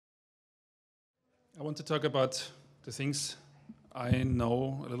I want to talk about the things I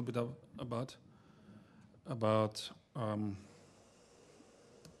know a little bit about.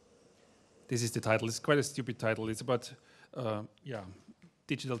 This is the title. It's quite a stupid title. It's about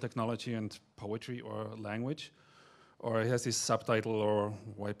digital technology and poetry or language. Or it has this subtitle, or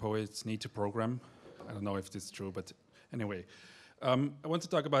why poets need to program. I don't know if this is true, but anyway. I want to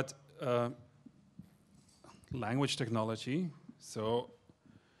talk about language technology. So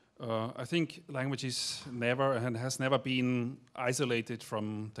I think language is never and has never been isolated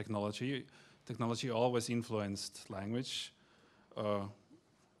from technology. Technology always influenced language.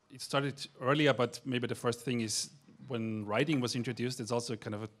 It started earlier, but maybe the first thing is when writing was introduced, it's also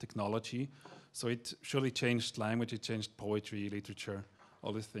kind of a technology. So it surely changed language, it changed poetry, literature,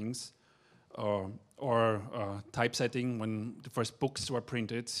 all these things. Or typesetting, when the first books were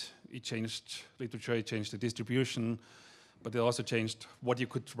printed, it changed literature, it changed the distribution, but it also changed what you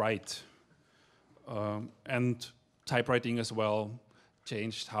could write. And typewriting as well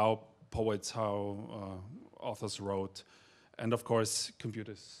changed how poets, how authors wrote. And of course,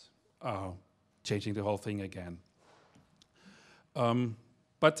 computers are changing the whole thing again.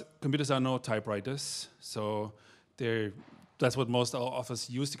 But computers are no typewriters, so that's what most authors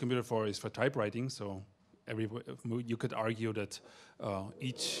use the computer for, is for typewriting. So you could argue that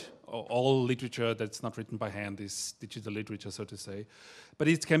all literature that's not written by hand is digital literature, so to say. But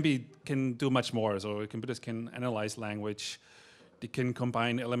it can do much more. So computers can analyze language, they can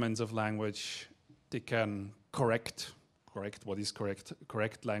combine elements of language, they can correct what is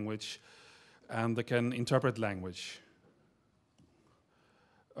correct language, and they can interpret language.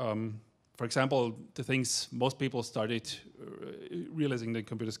 For example, the things most people started realizing that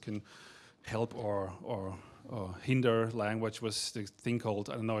computers can help or hinder language was the thing called,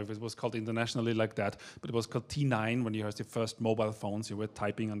 I don't know if it was called internationally like that, but it was called T9 when you had the first mobile phones. You were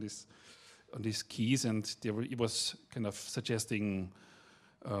typing on these keys, and it was kind of suggesting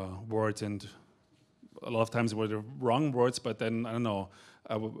words, and a lot of times were the wrong words, but then, I don't know,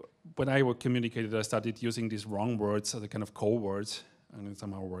 when I communicated, I started using these wrong words as a kind of co-words, and it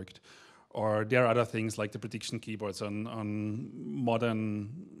somehow worked. Or there are other things like the prediction keyboards on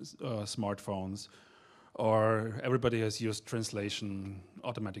modern smartphones. Or everybody has used translation,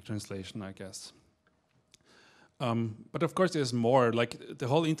 automatic translation, I guess. But of course there's more, like the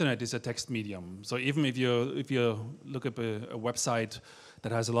whole internet is a text medium. So even if you look up a website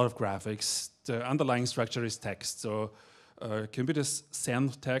that has a lot of graphics, the underlying structure is text. So computers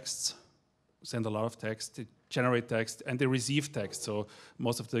send a lot of text, they generate text, and they receive text. So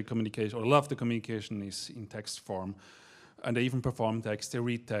most of the communication, or a lot of the communication, is in text form. And they even perform text, they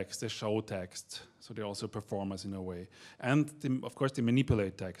read text, they show text. So they're also performers in a way. And of course they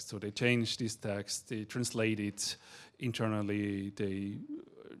manipulate text. So they change this text, they translate it internally, they,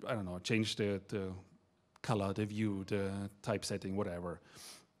 I don't know, change the color, the view, the typesetting, whatever.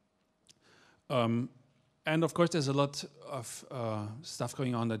 And of course, there's a lot of stuff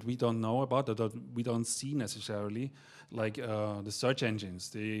going on that we don't know about, that we don't see necessarily, like the search engines.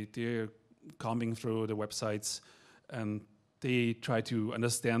 They're combing through the websites, and they try to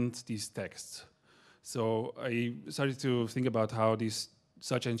understand these texts. So I started to think about how these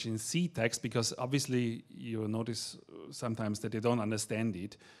search engines see text, because obviously you notice sometimes that they don't understand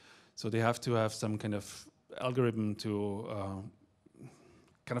it. So they have to have some kind of algorithm to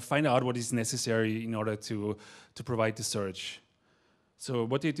kind of find out what is necessary in order to provide the search. So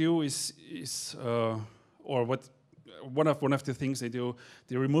what they do one of the things they do,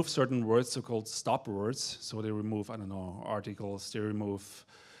 they remove certain words, so-called stop words. So they remove, I don't know, articles, they remove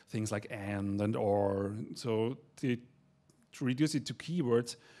things like and or. So they reduce it to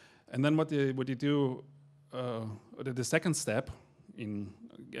keywords. And then what they do, the second step, in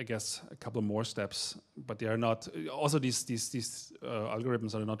I guess a couple more steps, but they are not. Also, these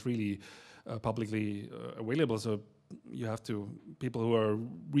algorithms are not really publicly available. So you have to, people who are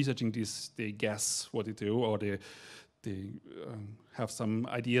researching this, they guess what they do, or they have some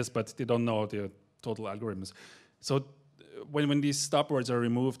ideas, but they don't know the total algorithms. So when these stop words are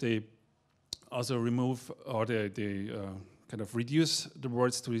removed, they also remove, or they kind of reduce the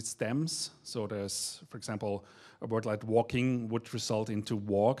words to its stems. So there's, for example, a word like walking would result into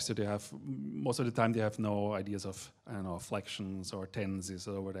walk. So they have, most of the time, they have no ideas of, I don't know, flexions or tenses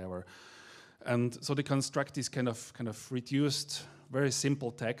or whatever. And so they construct this kind of reduced, very simple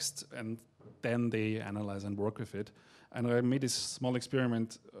text, and then they analyze and work with it. And I made this small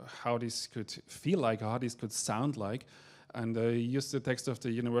experiment how this could feel like, how this could sound like. And I used the text of the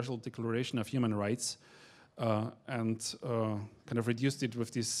Universal Declaration of Human Rights and kind of reduced it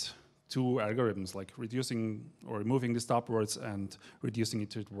with this two algorithms, like reducing or removing the stop words and reducing it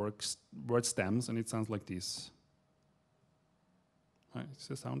to word stems, and it sounds like this. Is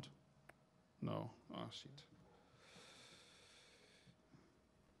the sound? No. Oh shit.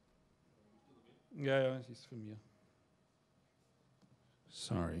 Ja, es ist von mir.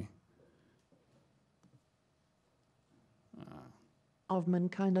 Sorry. Of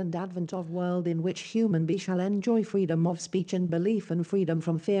mankind and advent of world in which human being shall enjoy freedom of speech and belief and freedom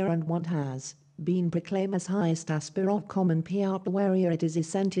from fear and want has been proclaimed as highest aspire of common people, where it is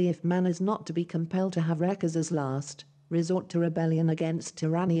essential if man is not to be compelled to have records as last resort to rebellion against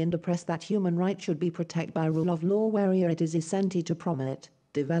tyranny and oppress, that human right should be protected by rule of law, where it is essential to promote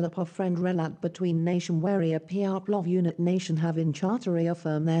develop a friend relat between nation, where a people of unit nation have in charter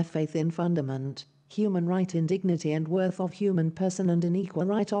reaffirm their faith in fundament human right in dignity and worth of human person and in equal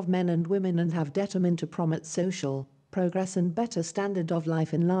right of men and women, and have determined to promote social progress and better standard of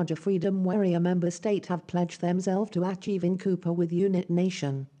life in larger freedom, where a member state have pledged themselves to achieving Cooper with unit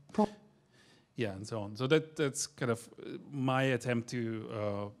nation. Yeah, and so on. So that's kind of my attempt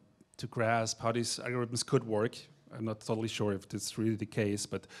to grasp how these algorithms could work. I'm not totally sure if that's really the case,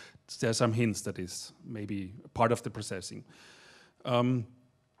 but there are some hints that is maybe part of the processing.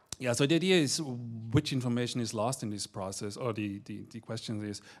 Yeah, so the idea is which information is lost in this process, or the question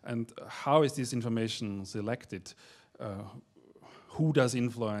is, and how is this information selected? Who does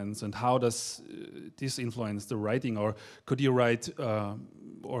influence, and how does this influence the writing? Or could you write,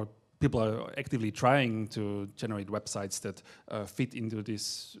 or people are actively trying to generate websites that fit into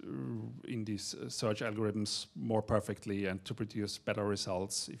this in these search algorithms more perfectly, and to produce better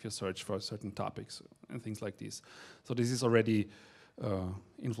results if you search for certain topics and things like this. So this is already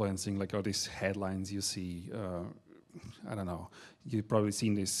influencing, like all these headlines you see. I don't know. You've probably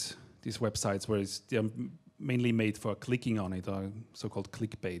seen these websites where they're mainly made for clicking on it, or so-called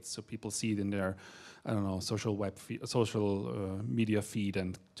clickbait. So people see it in their, I don't know, social media feed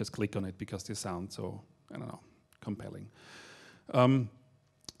and just click on it because they sound so, I don't know, compelling.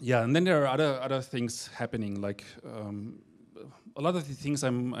 Yeah, and then there are other things happening, like a lot of the things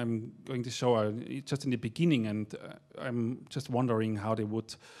I'm going to show are just in the beginning, and I'm just wondering how they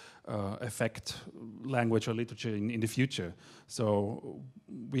would affect language or literature in the future. So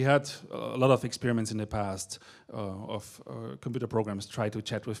we had a lot of experiments in the past of computer programs try to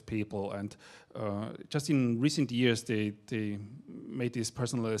chat with people, and just in recent years they made these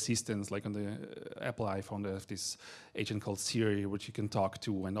personal assistants, like on the Apple iPhone they have this agent called Siri, which you can talk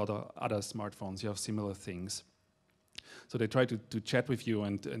to, and other smartphones you have similar things. So they try to chat with you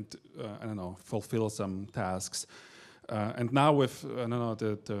and I don't know, fulfill some tasks. And now with I don't know,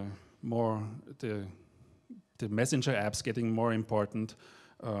 the messenger apps getting more important,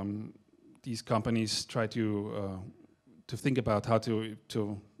 these companies try to think about how to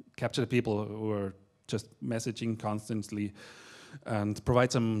capture the people who are just messaging constantly, and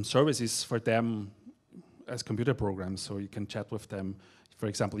provide some services for them as computer programs, so you can chat with them. For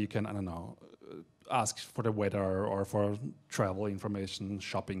example, you can, I don't know, ask for the weather or for travel information,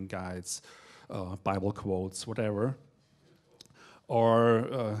 shopping guides, Bible quotes, whatever.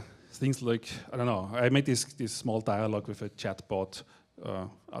 Or things like, I don't know, I made this small dialogue with a chatbot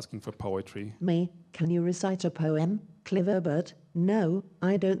asking for poetry. Me, can you recite a poem? Cliverbird, no,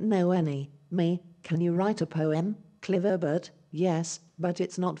 I don't know any. Me, can you write a poem? Cliverbird, yes, but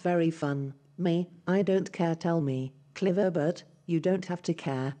it's not very fun. Me, I don't care, tell me. Cliverbird, you don't have to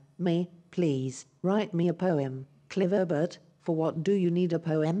care. Me, please, write me a poem. Cliverbird, for what do you need a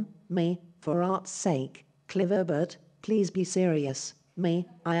poem? Me, for art's sake. Cliverbird, please be serious. Me,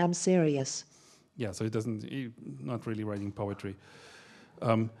 I am serious. Yeah, so he's not really writing poetry.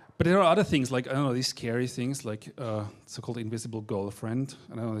 But there are other things, like, I don't know, these scary things, like so-called invisible girlfriend.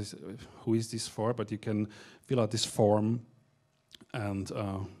 I don't know who is this for, but you can fill out this form, and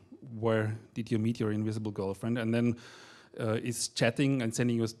where did you meet your invisible girlfriend? And then it's chatting and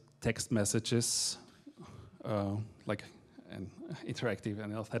sending you text messages, like an interactive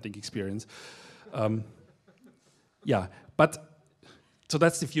and authentic experience. Yeah, but so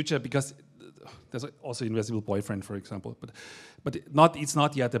that's the future, because there's also invisible boyfriend, for example, but it's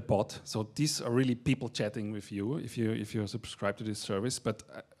not yet a bot. So these are really people chatting with you if you subscribe to this service. But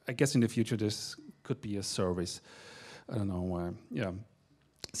I guess in the future this could be a service. I don't know. Yeah.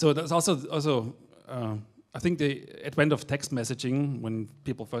 So there's also I think the advent of text messaging, when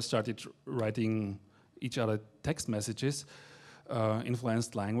people first started writing each other text messages,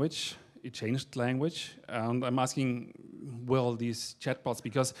 influenced language. It changed language, and I'm asking, well, these chatbots,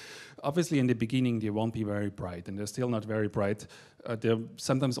 because obviously in the beginning they won't be very bright, and they're still not very bright. They're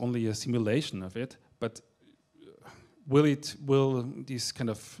sometimes only a simulation of it, but will these kind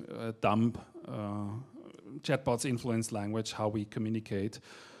of dumb chatbots influence language, how we communicate,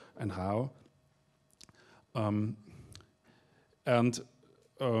 and how?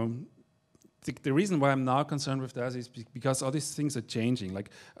 The reason why I'm now concerned with that is because all these things are changing. Like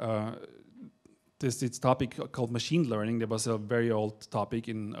this topic called machine learning, there was a very old topic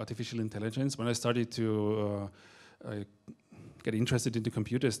in artificial intelligence. When I started to get interested into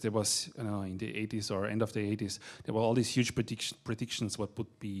computers, there was, I don't know, in the 80s or end of the 80s, there were all these huge predictions what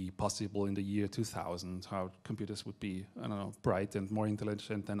would be possible in the year 2000, how computers would be, I don't know, bright and more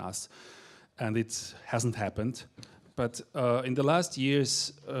intelligent than us. And it hasn't happened. But in the last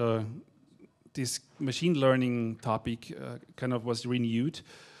years, this machine learning topic kind of was renewed.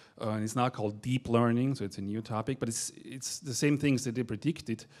 And it's now called deep learning, so it's a new topic, but it's the same things that they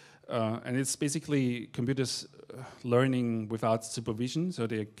predicted. And it's basically computers learning without supervision, so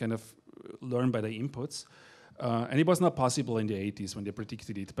they kind of learn by the inputs. And it was not possible in the 80s when they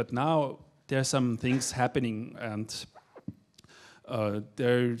predicted it. But now there are some things happening, and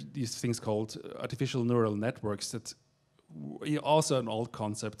there are these things called artificial neural networks that also an old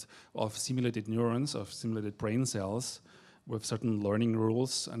concept of simulated neurons, of simulated brain cells with certain learning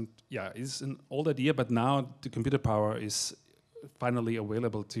rules. And yeah, it's an old idea, but now the computer power is finally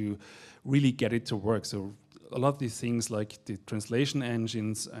available to really get it to work. So a lot of these things like the translation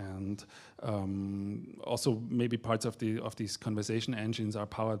engines and also maybe parts of these conversation engines are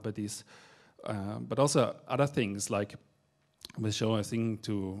powered by these, but also other things like we'll show a thing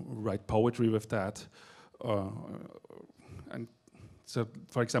to write poetry with that. And so,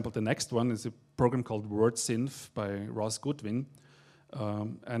 for example, the next one is a program called WordSynth by Ross Goodwin,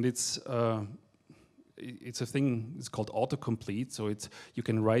 and it's a thing. It's called autocomplete. So you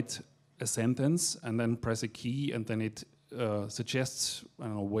can write a sentence and then press a key, and then it suggests, I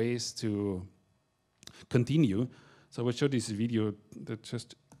don't know, ways to continue. So I will show this video that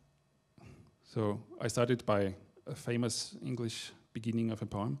just. So I started by a famous English beginning of a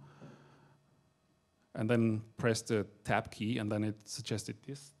poem, and then pressed the tab key, and then it suggested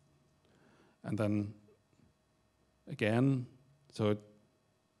this, and then again, and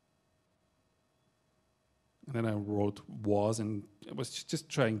then I wrote was, and I was just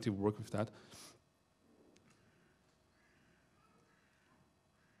trying to work with that.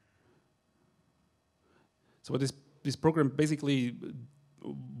 So what this program basically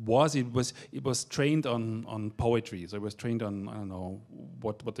was, it was trained on poetry. So it was trained on, I don't know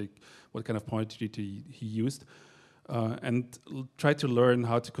what kind of poetry he used, and tried to learn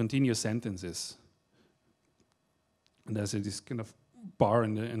how to continue sentences. And there's this kind of bar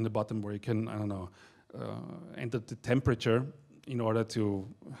in the bottom where you can, I don't know, enter the temperature in order to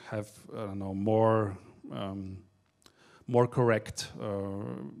have, I don't know, more correct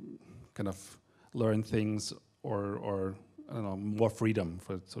kind of learn things or I don't know, more freedom,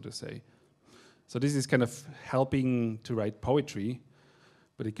 so to say. So this is kind of helping to write poetry,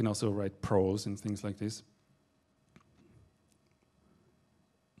 but it can also write prose and things like this.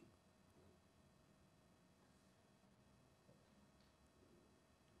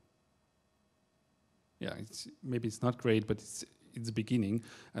 Yeah, maybe it's not great, but it's the beginning,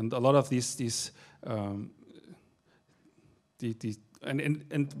 and a lot of these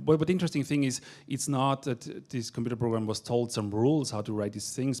and what interesting thing is, it's not that this computer program was told some rules how to write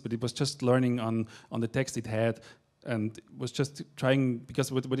these things, but it was just learning on the text it had, and was just trying,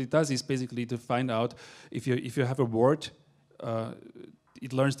 because what it does is basically to find out if you have a word,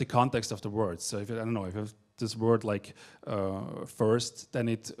 it learns the context of the word. So if I don't know, if you have this word like first, then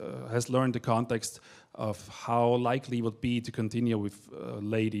it has learned the context of how likely it would be to continue with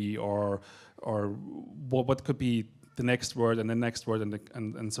lady, or what could be the next word and the next word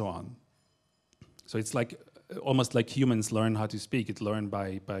and so on. So it's like almost like humans learn how to speak. It learned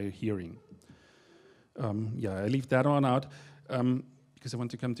by hearing. Yeah, I leave that one out because I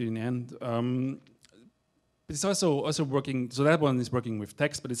want to come to an end. But it's also working. So that one is working with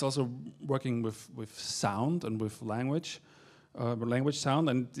text, but it's also working with sound and with language sound.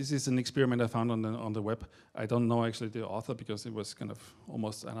 And this is an experiment I found on the web. I don't know actually the author because it was kind of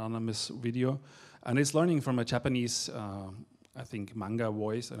almost an anonymous video. And it's learning from a Japanese, I think, manga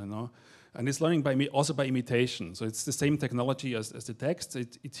voice, I don't know. And it's learning also by imitation. So it's the same technology as the text.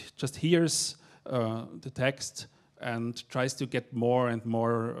 It just hears the text and tries to get more and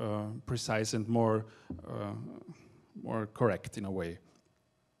more precise and more correct in a way.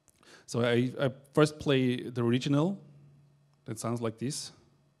 So I first play the original. That sounds like this.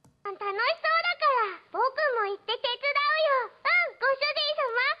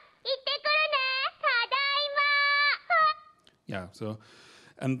 Yeah, so,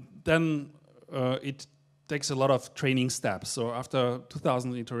 and then it takes a lot of training steps. So after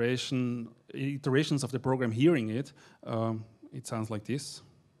 2,000 iterations of the program hearing it, it sounds like this.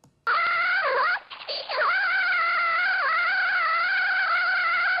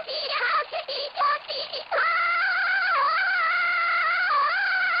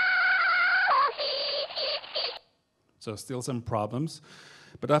 So still some problems,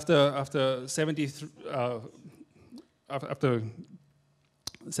 but after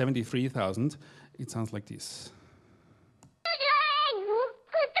 73,000, it sounds like this.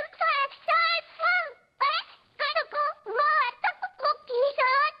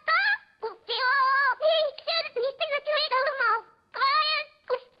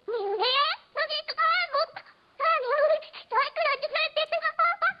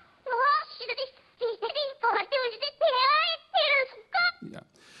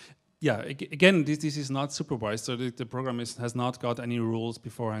 Yeah, again, this is not supervised, so the program has not got any rules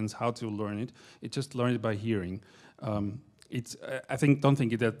beforehand how to learn it. It just learned it by hearing. Don't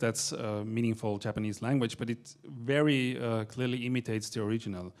think that's a meaningful Japanese language, but it very clearly imitates the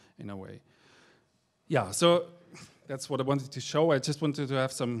original in a way. Yeah, so that's what I wanted to show. I just wanted to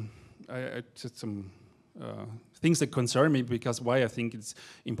have some things that concern me, because why I think it's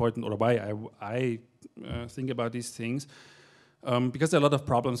important, or why I think about these things. Because there are a lot of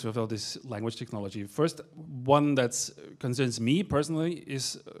problems with all this language technology. First, one that concerns me personally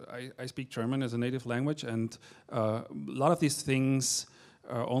is I speak German as a native language, and a lot of these things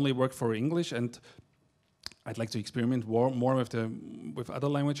only work for English, and I'd like to experiment more with other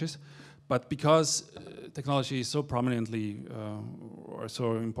languages. But because technology is so prominently or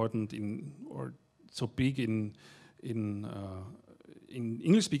so important or so big in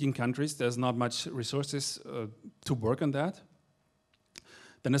English-speaking countries, there's not much resources to work on that.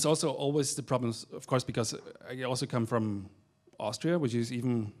 Then there's also always the problems, of course, because I also come from Austria, which is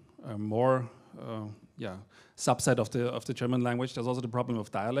even more subset of the German language. There's also the problem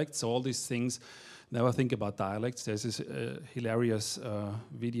of dialects. So all these things, never think about dialects. There's this hilarious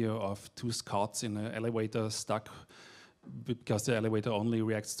video of two Scots in an elevator stuck because the elevator only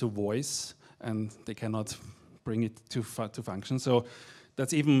reacts to voice, and they cannot bring it to function. So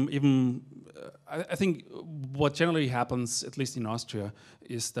that's even I think what generally happens, at least in Austria,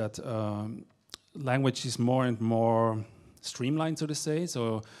 is that language is more and more streamlined, so to say.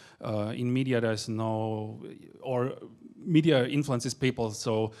 So in media, there's media influences people,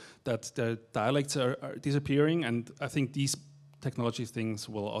 so that the dialects are disappearing, and I think these technology things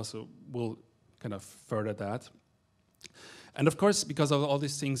will kind of further that. And of course, because of all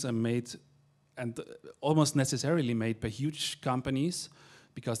these things are made, and almost necessarily made by huge companies,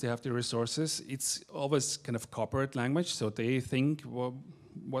 because they have the resources, it's always kind of corporate language, so they think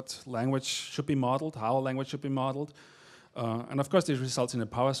what language should be modeled, how language should be modeled. And of course this results in a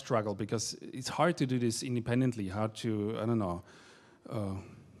power struggle, because it's hard to do this independently, hard to, I don't know,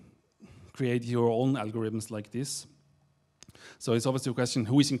 create your own algorithms like this. So it's always the question,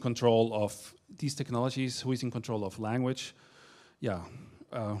 who is in control of these technologies, who is in control of language? Yeah,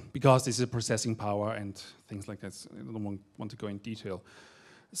 because this is a processing power and things like that. I don't want to go in detail.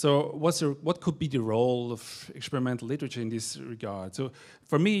 So what could be the role of experimental literature in this regard? So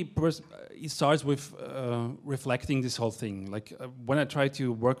for me, it starts with reflecting this whole thing. Like when I try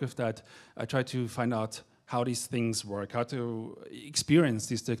to work with that, I try to find out how these things work, how to experience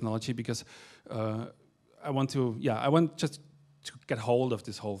this technology, because I want just to get hold of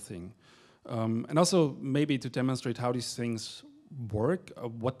this whole thing. And also maybe to demonstrate how these things work,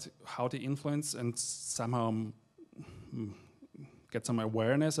 how they influence, and somehow get some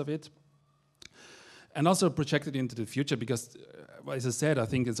awareness of it, and also project it into the future, because as I said, I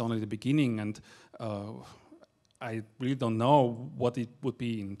think it's only the beginning, and I really don't know what it would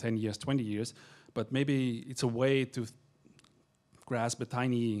be in 10 years, 20 years, but maybe it's a way to grasp a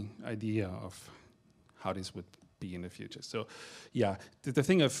tiny idea of how this would be in the future. So yeah, the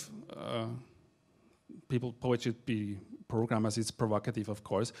thing of poets should be programmers, it's provocative, of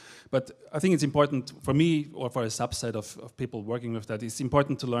course, but I think it's important for me, or for a subset of people working with that, it's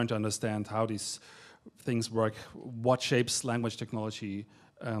important to learn to understand how these things work, what shapes language technology,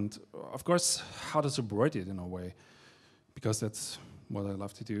 and of course, how to subvert it in a way, because that's what I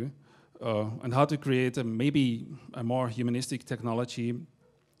love to do, and how to create maybe a more humanistic technology,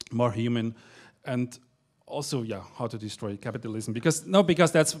 more human, and also, yeah, how to destroy capitalism, because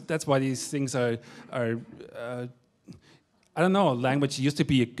that's why these things are I don't know, language used to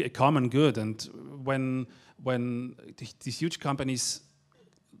be a common good, and when these huge companies,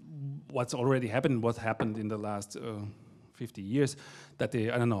 what happened in the last 50 years, that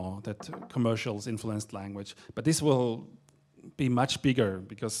that commercials influenced language, but this will be much bigger,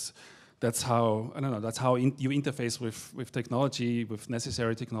 because that's how, I don't know, that's how you interface with technology, with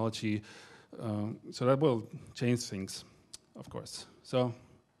necessary technology. So that will change things, of course. So,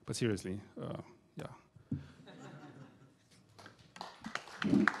 but seriously, yeah.